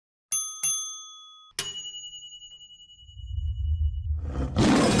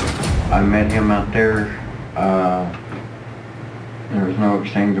I met him out there. There was no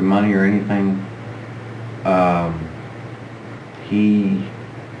exchange of money or anything. He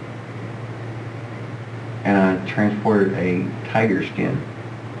and I transported a tiger skin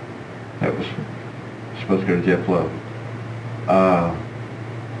that was supposed to go to Jeff Lowe.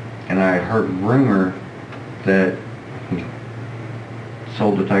 And I had heard rumor that he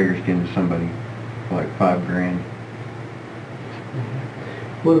sold the tiger skin to somebody for like $5,000.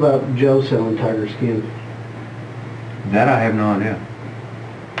 What about Joe selling tiger skin? That I have no idea.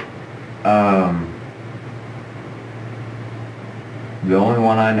 The only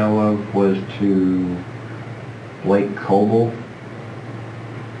one I know of was to Blake Coble.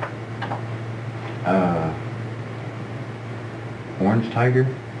 Orange Tiger,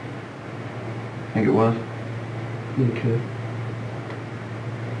 I think it was. Okay.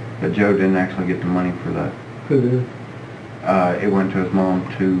 But Joe didn't actually get the money for that. Who did? It went to his mom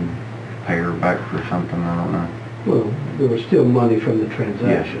to pay her back for something, I don't know. Well, there was still money from the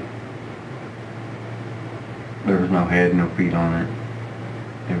transaction. Yes. There was no head, no feet on it.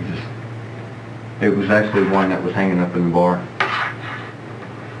 It was actually one that was hanging up in the bar.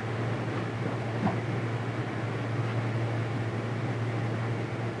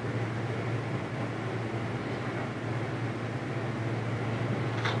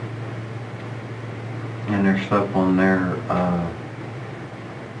 And there's stuff on there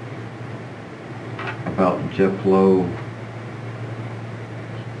about Jeff Lowe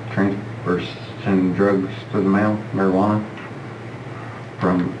sending drugs to the mail, marijuana,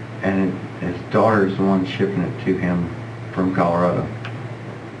 and his daughter's the one shipping it to him from Colorado.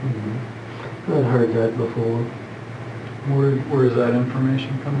 Mm-hmm. I've heard that before. Where is that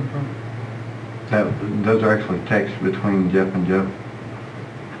information coming from? Those are actually texts between Jeff and Joe.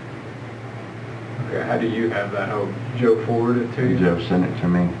 Okay, how do you have that? Oh, Joe forwarded it to you? Joe sent it to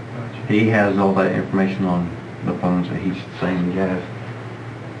me. Gotcha. He has all that information on the phones that he's saying he has.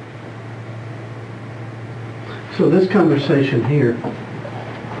 So this conversation here,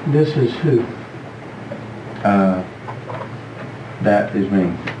 this is who? That is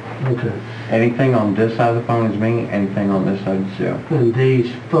me. Okay. Anything on this side of the phone is me, anything on this side is Joe. And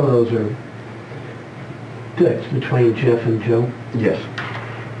these photos are texts between Jeff and Joe? Yes.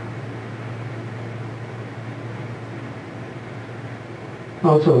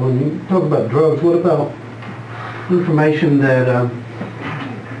 Also, when you talk about drugs, what about information that,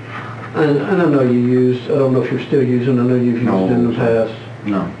 and I know you used, I don't know if you're still using, I know you've used it in the past.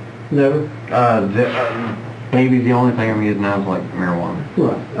 No. Never? Maybe the only thing I'm using now is like marijuana.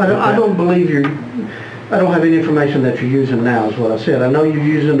 Right. I don't believe I don't have any information that you're using now is what I said. I know you've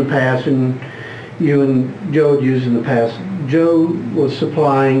used in the past and you and Joe had used in the past. Joe was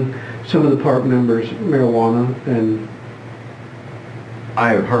supplying some of the park members marijuana, and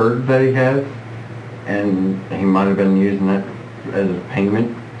I have heard that he has, and he might have been using it as a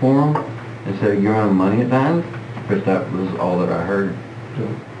payment for him instead of giving him money at times, but that was all that I heard. so,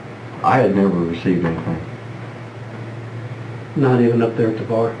 I had never received anything. not even up there at the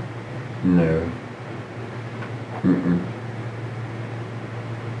bar. No. Mm-mm.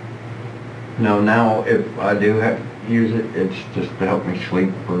 No, now if I do have to use it, it's just to help me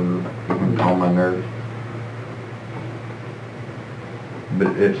sleep or even calm my nerves.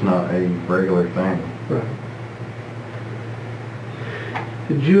 But it's not a regular thing. Right.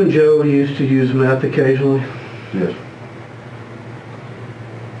 Did you and Joe used to use meth occasionally? Yes.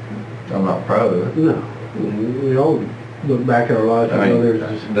 I'm not proud of it. No. I mean, we all look back at our lives and know there's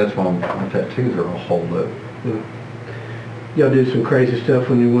just, That's why my tattoos are all holed up. y'all do some crazy stuff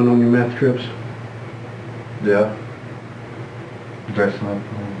when you went on your meth trips? Yeah. Dressing up,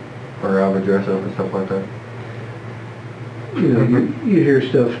 or I would dress up and stuff like that. You know, you hear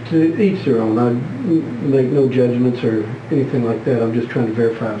stuff, to each their own. I make no judgments or anything like that. I'm just trying to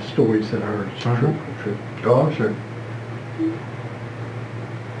verify stories that I heard. It's true. Oh, I'm sure.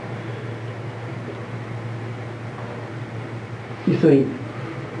 You think,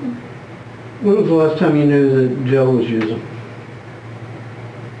 when was the last time you knew that Joe was using?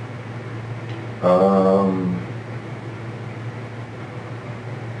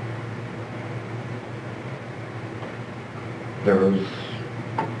 There was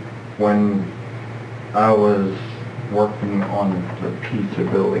when I was working on the pizza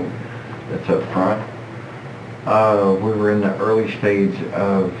building that's up front. We were in the early stage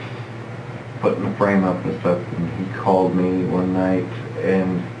of putting the frame up and stuff, and he called me one night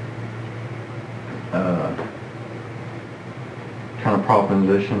and kind of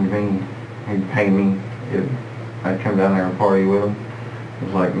propositioned me. He'd pay me if I'd come down there and party with him. I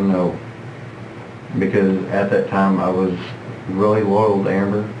was like, no, because at that time I was really loyal to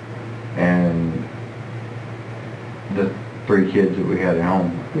Amber, and the 3 kids that we had at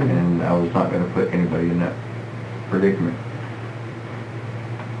home, and I was not going to put anybody in that predicament.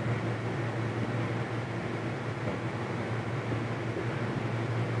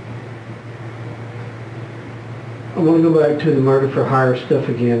 I want to go back to the murder for hire stuff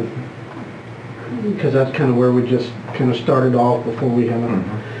again, because that's kind of where we just kind of started off before we have a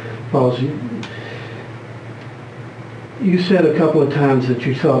policy. You said a couple of times that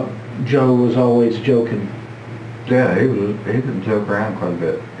you thought Joe was always joking. Yeah, he would joke around quite a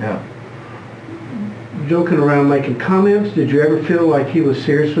bit, yeah. Joking around, making comments. Did you ever feel like he was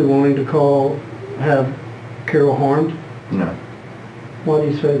seriously wanting to have Carol harmed? No. Why do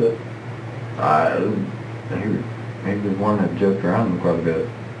you say that? He was one that joked around quite a bit.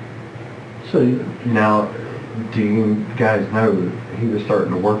 So Now, do you guys know he was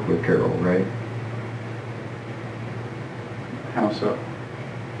starting to work with Carol, right? How so?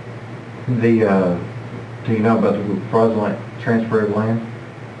 Do you know about the fraudulent transfer of land?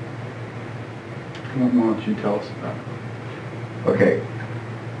 Why don't you tell us about it? Okay.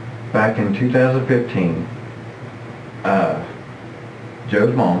 Back in 2015,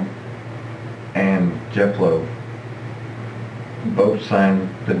 Joe's mom and Jeff Lowe both signed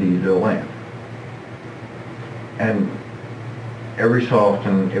the deed of the land. And every so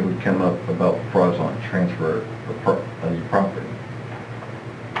often it would come up about fraudulent transfer of the property.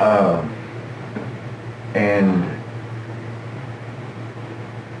 And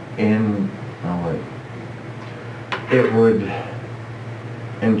it would,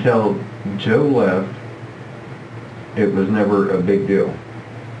 until Joe left, it was never a big deal.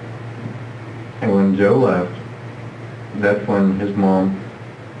 And when Joe left, that's when his mom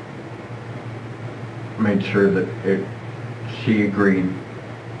made sure that she agreed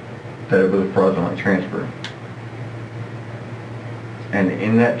that it was a fraudulent transfer. And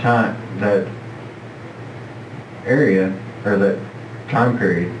in that time, that area, or that time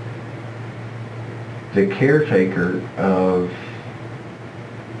period, the caretaker of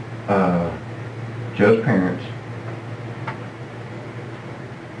Joe's parents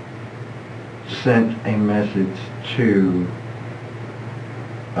sent a message to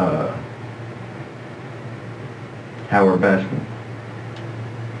Howard Baskin,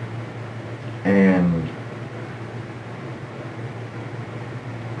 and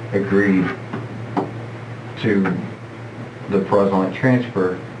agreed to the fraudulent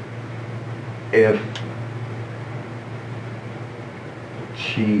transfer if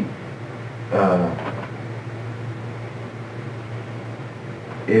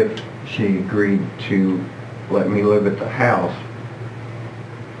she agreed to let me live at the house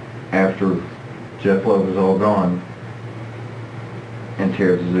after Jeff Love was all gone and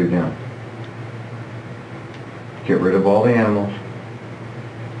tear the zoo down. Get rid of all the animals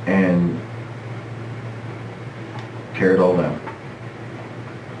and tear it all down.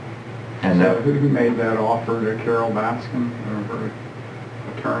 And So that, who made that offer to Carol Baskin, or her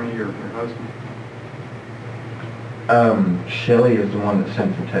attorney, or her husband? Shelley is the one that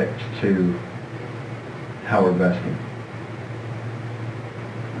sent the text to Howard Baskin.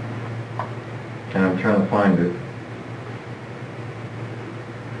 And I'm trying to find it.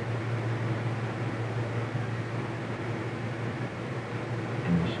 I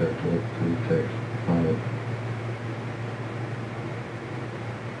just have to look through the text to find it.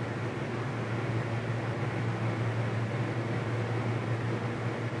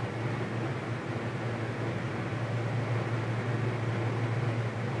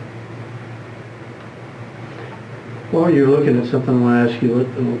 while you're looking at something, I want to ask you,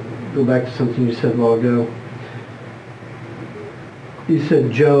 go back to something you said a while ago. You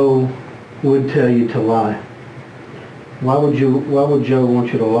said Joe would tell you to lie. Why would Joe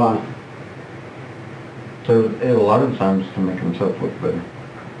want you to lie? So a lot of times to make himself look better.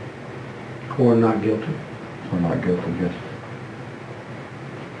 Or not guilty? Or not guilty, yes.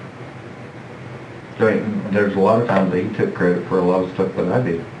 So there's a lot of times that he took credit for a lot of stuff that I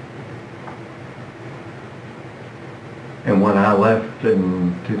did. And when I left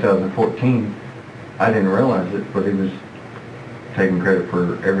in 2014, I didn't realize it, but he was taking credit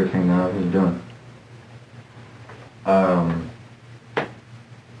for everything that I was doing.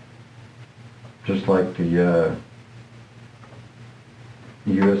 Just like the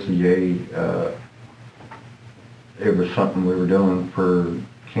USDA, it was something we were doing for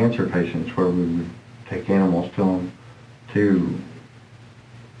cancer patients where we would take animals to them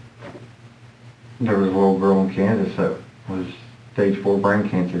there was a little girl in Kansas that was stage 4 brain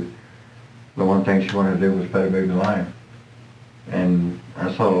cancer. The one thing she wanted to do was pet a baby lion. And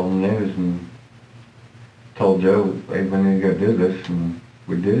I saw it on the news and told Joe, hey, we need to go do this, and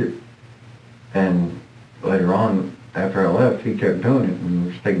we did it. And later on, after I left, he kept doing it and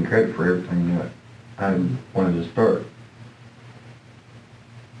was taking credit for everything that I wanted to start.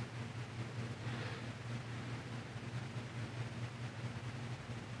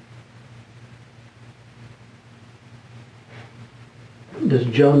 Does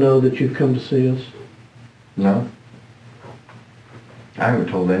Joe know that you've come to see us? No. I haven't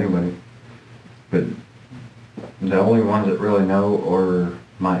told anybody. But the only ones that really know are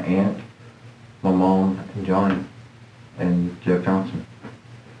my aunt, my mom, and Johnny, and Jeff Johnson.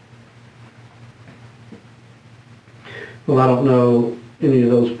 Well, I don't know any of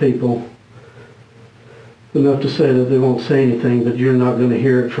those people enough to say that they won't say anything, but you're not going to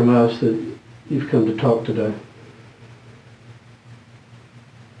hear it from us that you've come to talk today.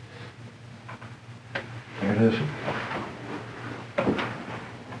 There it is.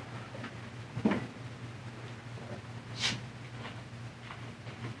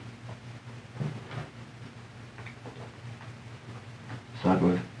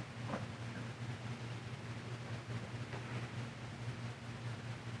 Sideways.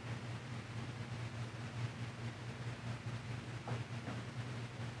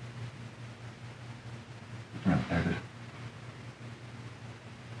 Yeah, there it is.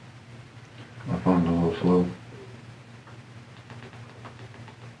 My phone's a little slow.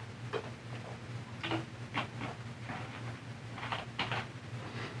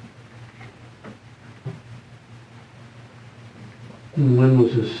 And when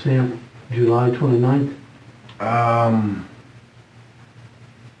was this sent? July 29th?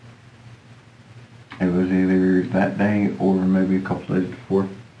 It was either that day or maybe a couple days before.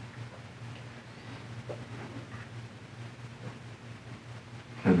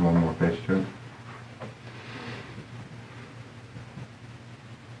 There's one more page to it.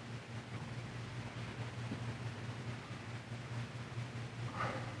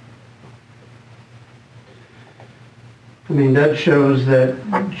 I mean, that shows that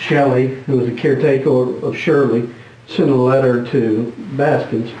Shelley, who was a caretaker of Shirley, sent a letter to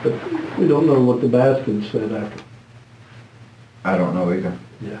Baskins, but we don't know what the Baskins said after. I don't know either.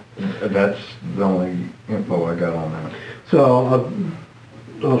 Yeah. That's the only info I got on that. So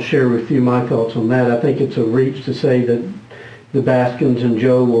I'll share with you my thoughts on that. I think it's a reach to say that the Baskins and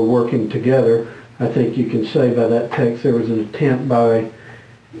Joe were working together. I think you can say by that text there was an attempt by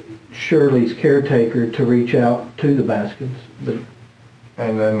Shirley's caretaker to reach out to the Baskins. But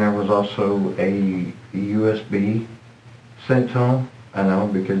And then there was also a USB sent to him. I know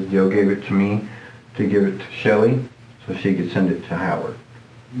because Joe gave it to me to give it to Shelley so she could send it to Howard.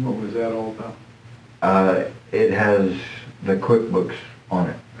 What was that all about? It has the QuickBooks on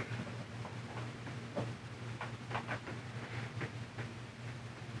it.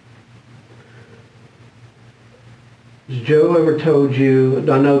 has Joe ever told you,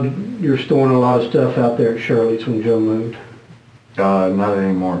 I know you're storing a lot of stuff out there at Shirley's when Joe moved. Not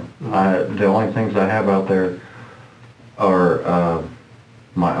anymore. The only things I have out there are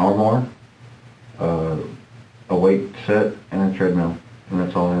my armoire, a weight set, and a treadmill. And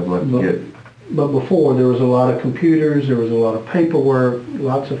that's all I have left to get. But before, there was a lot of computers, there was a lot of paperwork,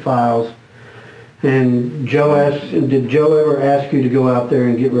 lots of files. And did Joe ever ask you to go out there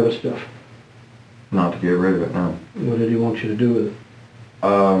and get rid of stuff? Not to get rid of it, no. What did he want you to do with it?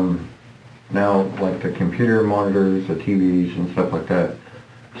 Now, like the computer monitors, the TVs and stuff like that,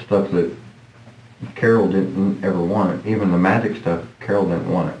 stuff that Carol didn't ever want, even the magic stuff, Carol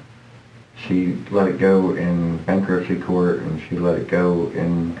didn't want it. She let it go in bankruptcy court and she let it go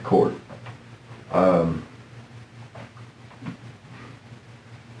in court.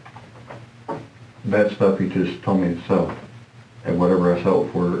 That stuff he just told me to sell. And whatever I sell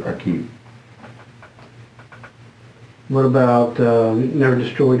it for, I keep. What about, never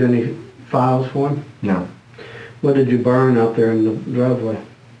destroyed any files for him? No. What did you burn out there in the driveway?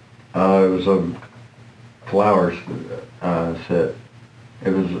 It was a flowers set. It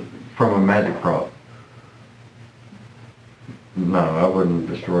was from a magic prop. No, I wouldn't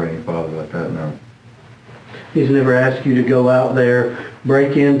destroy any files like that, no. He's never asked you to go out there,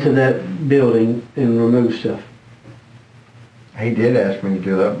 break into that building and remove stuff. He did ask me to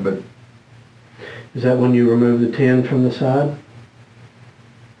do that, but Is that when you removed the tin from the side?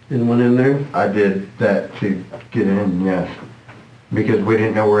 And went in there? I did that to get in, yes. Because we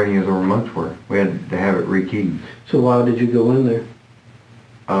didn't know where any of the remotes were. We had to have it rekeyed. So why did you go in there?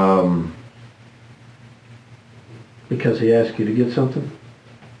 Because he asked you to get something?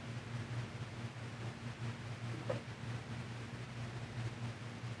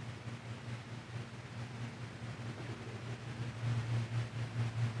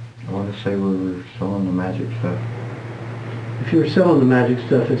 I want to say we were selling the magic stuff. If you're selling the magic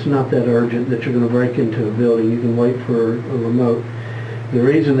stuff, it's not that urgent that you're gonna break into a building. You can wait for a remote. The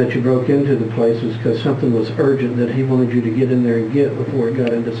reason that you broke into the place was because something was urgent that he wanted you to get in there and get before it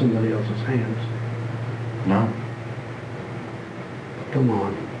got into somebody else's hands. No. Come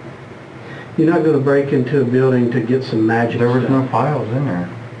on. You're not gonna break into a building to get some magic There was stuff. no files in there.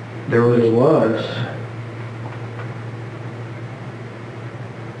 There was. There was.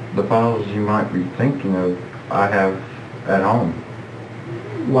 The files you might be thinking of, I have at home.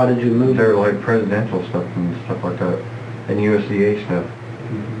 Why did you move? They're like presidential stuff and stuff like that, and USDA stuff.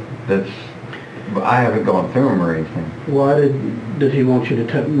 That's, but I haven't gone through them or anything. Why did he want you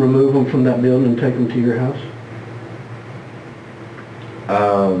to remove them from that building and take them to your house?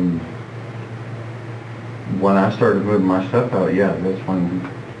 When I started moving my stuff out, yeah, that's when,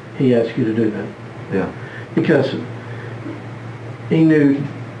 He asked you to do that? yeah. Because he knew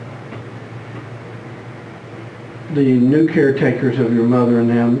the new caretakers of your mother and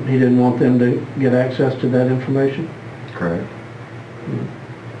them, he didn't want them to get access to that information? Correct.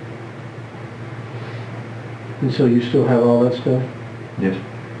 And so you still have all that stuff? Yes,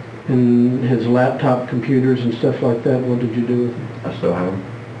 And his laptop computers and stuff like that, what did you do with them? I still have them.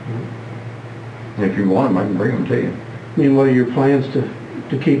 If you want them, I can bring them to you. I mean, what are your plans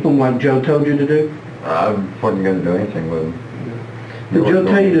to keep them like Joe told you to do? I wasn't going to do anything with them. Did Joe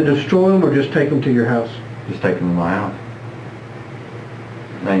tell you to destroy them or just take them to your house? Just take them to my house.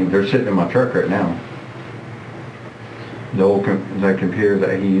 I mean, they're sitting in my truck right now. The old the computer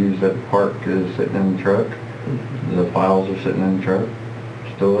that he used at the park is sitting in the truck. The files are sitting in the truck,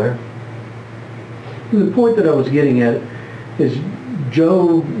 still there. The point that I was getting at is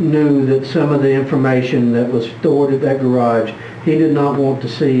Joe knew that some of the information that was stored at that garage, he did not want to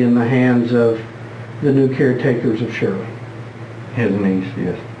see in the hands of the new caretakers of Shirley. His niece,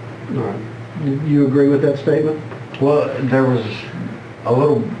 yes. All right. Do you agree with that statement? Well, there was a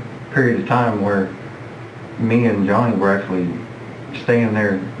little period of time where me and Johnny were actually staying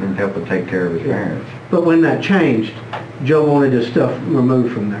there and helping take care of his parents. But when that changed, Joe wanted his stuff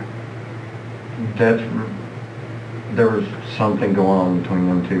removed from there. There was something going on between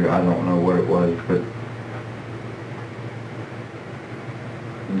them two. I don't know what it was, but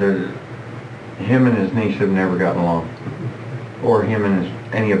him and his niece have never gotten along, or him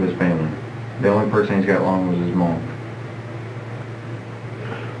and any of his family. The only person he's got along was his mom.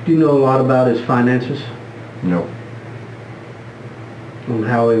 Do you know a lot about his finances? No. On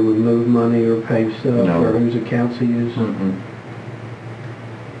how he would move money or pay stuff, No. or whose accounts he used? Mm-mm.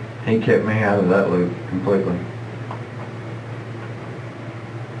 He kept me out of that loop completely.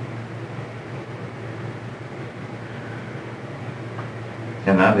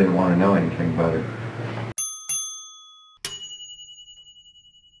 And I didn't want to know anything about it.